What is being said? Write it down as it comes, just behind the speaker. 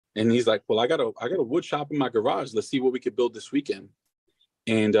And he's like, well, I got a wood shop in my garage. Let's see what we could build this weekend.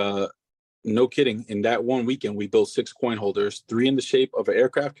 And no kidding, in that one weekend, we built 6 coin holders, 3 in the shape of an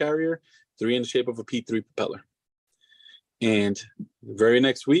aircraft carrier, 3 in the shape of a P3 propeller. And the very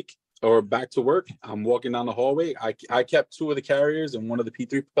next week, or back to work, I'm walking down the hallway. I kept 2 of the carriers and 1 of the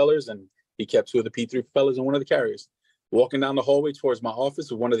P3 propellers, and he kept 2 of the P3 propellers and 1 of the carriers. Walking down the hallway towards my office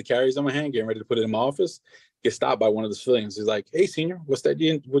with 1 of the carriers in my hand, getting ready to put it in my office, get stopped by 1 of the civilians. He's like, hey, senior, what's that?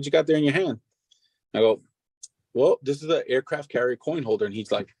 What you got there in your hand? I go, well, this is an aircraft carrier coin holder. And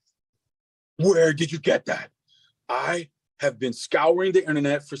he's like, where did you get that? I have been scouring the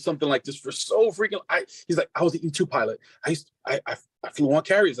internet for something like this for so freaking. He's like, I was an E2 pilot. I flew on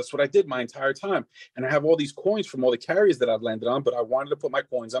carriers. That's what I did my entire time. And I have all these coins from all the carriers that I've landed on, but I wanted to put my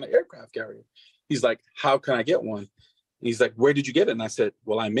coins on an aircraft carrier. He's like, how can I get one? And he's like, where did you get it? And I said,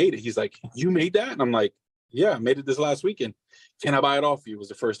 well, I made it. He's like, you made that? And I'm like, yeah, I made it this last weekend. Can I buy it off you? Was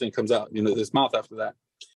the first thing that comes out, his mouth after that.